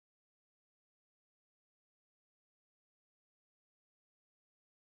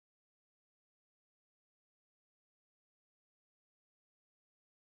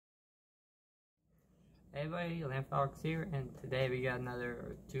Hey everybody, LandFox here, and today we got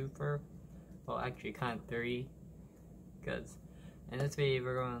another twofer. Well, actually kind of three, because in this video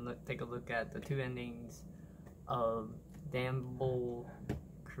we're going to take a look at the two endings of Damnable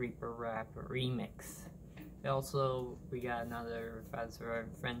Creeper Rap Remix. Also, we got another Faster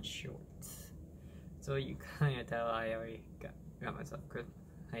French shorts. So you kind of tell I already got myself good.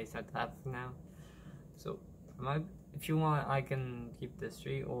 I set that for now. So if you want, I can keep this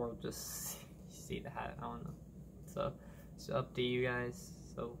straight or just see the hat. I don't know. So it's up to you guys.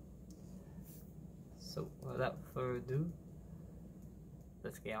 So without further ado,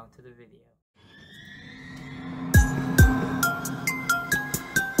 let's get on to the video.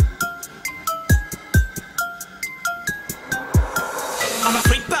 I'm a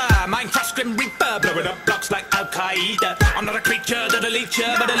creeper, Minecraft Grim Reaper, blowing up blocks like Al-Qaeda. I'm not a creature that'll eat you,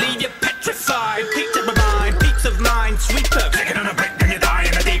 but I'll leave you petrified. Peaks of my mind, peaks of mind, sweeper. Clicking on a brick and you die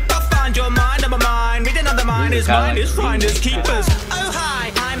in the deep. I'll find your mind, I'm a mind. Reading on the mind is finders, keepers. Oh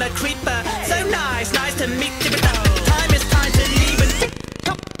hi, I'm a creeper, so nice to meet you. But time is time to leave and tick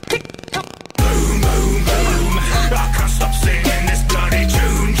tock. Boom, boom, boom. I can't stop singing this bloody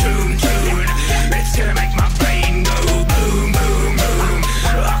tune. It's gonna make my brain go boom, boom, boom.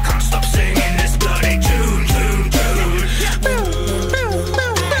 I can't stop singing this bloody tune.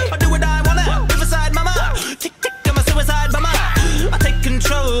 I do what I wanna, riverside mama. Tick, tick, I'm a suicide bomber. I take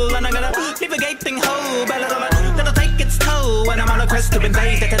control and I'm gonna leave a gaping hole. That'll take its toll when I'm on a quest to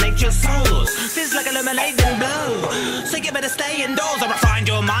invade, detonate your souls. Feels like a lemonade and blow. So you better stay indoors or I'll find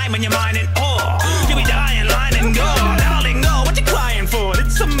your mind when you're mining ore. You'll be dying, line and go. Darling, go, what you crying for?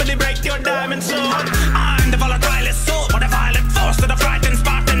 Did somebody break your diamond sword? I'm the volatile sort, what a violent force that a frightened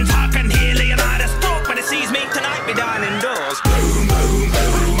Spartan talk and hear Leonidas talk. When it sees me tonight, be dying indoors. Boom, boom,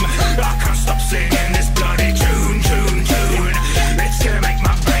 boom. I can't stop singing this bloody tune. It's gonna make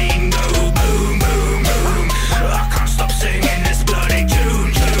my brain go boom, boom, boom. I can't stop singing this bloody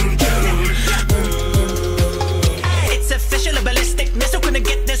tune. It's official, a ballistic missile, gonna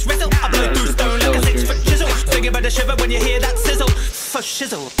get this rizzle. I blew through stone like a 6-foot chisel. So you better shiver when you hear that sizzle. For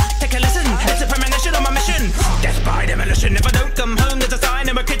shizzle, take a listen, it's a premonition on my mission. Death by demolition, if I don't come home there's a sign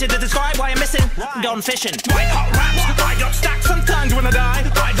in my kitchen to describe why I'm missing. Gone fishing, white hot raps, I got stacks. Sometimes when I die,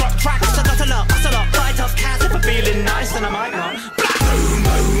 I drop tracks. I got a lot, fight off cats. If I'm feeling nice then I might not. Boom,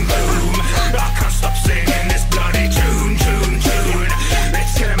 boom, boom, I can't stop singing this bloody tune.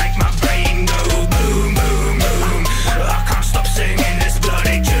 It's gonna make my brain go boom, boom, boom. I can't stop singing this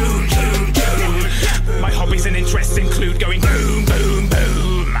bloody tune. My hobbies and interests include going boom, boom,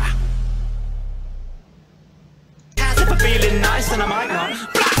 boom. Cats, if I'm feeling nice then I might not.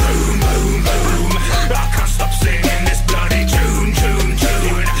 Boom, boom, boom, I can't stop singing this bloody tune.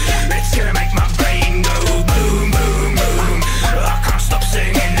 It's gonna make my brain go boom, boom, boom. I can't stop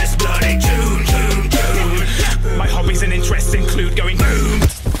singing this bloody tune. My hobbies and interests include going boom.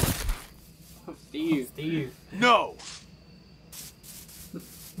 Steve. No!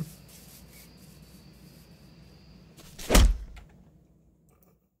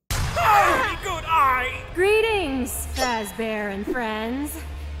 Good eye! Greetings, Fazbear and friends.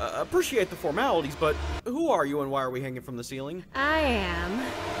 Appreciate the formalities, but who are you and why are we hanging from the ceiling? I am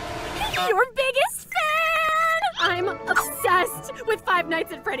your biggest fan! I'm obsessed with Five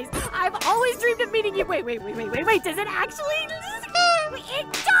Nights at Freddy's. I've always dreamed of meeting you. Wait, does it actually? It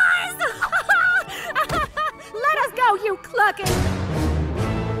does! Let us go, you clucking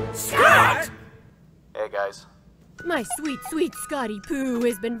Scott! Hey guys. My sweet Scotty Poo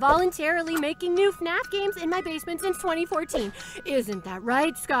has been voluntarily making new FNAF games in my basement since 2014. Isn't that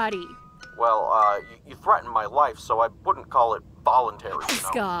right, Scotty? Well, you threatened my life, so I wouldn't call it voluntary, you know?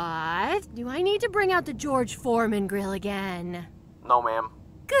 Scott, do I need to bring out the George Foreman grill again? No, ma'am.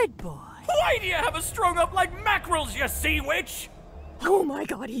 Good boy. Why do you have us strung up like mackerels, you sea witch? Oh my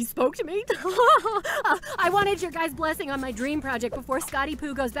god, he spoke to me? I wanted your guys' blessing on my dream project before Scotty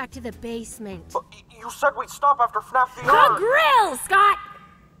Poo goes back to the basement. But you said we'd stop after FNAF the The grill, Scott!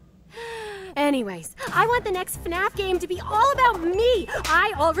 Anyways, I want the next FNAF game to be all about me.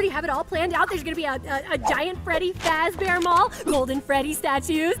 I already have it all planned out. There's gonna be a giant Freddy Fazbear Mall, golden Freddy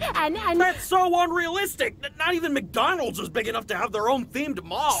statues, and... That's so unrealistic! Not even McDonald's is big enough to have their own themed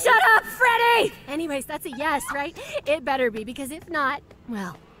mall! Shut up, Freddy! Anyways, that's a yes, right? It better be, because if not,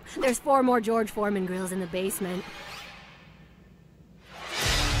 well, there's 4 more George Foreman grills in the basement.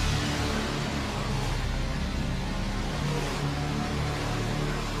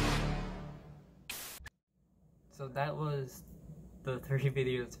 So that was the 3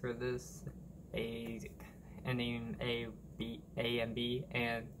 videos for this, ending A, and B,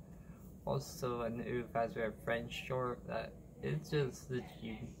 and also a new Faster French short that it's just that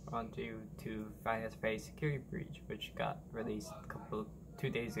you want to find us a security breach, which got released 2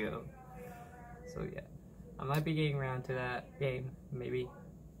 days ago. So yeah, I might be getting around to that game, maybe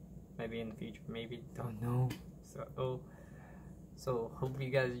in the future, maybe, don't know. So hope you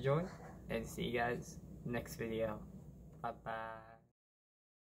guys enjoy, and see you guys next video. Bye bye.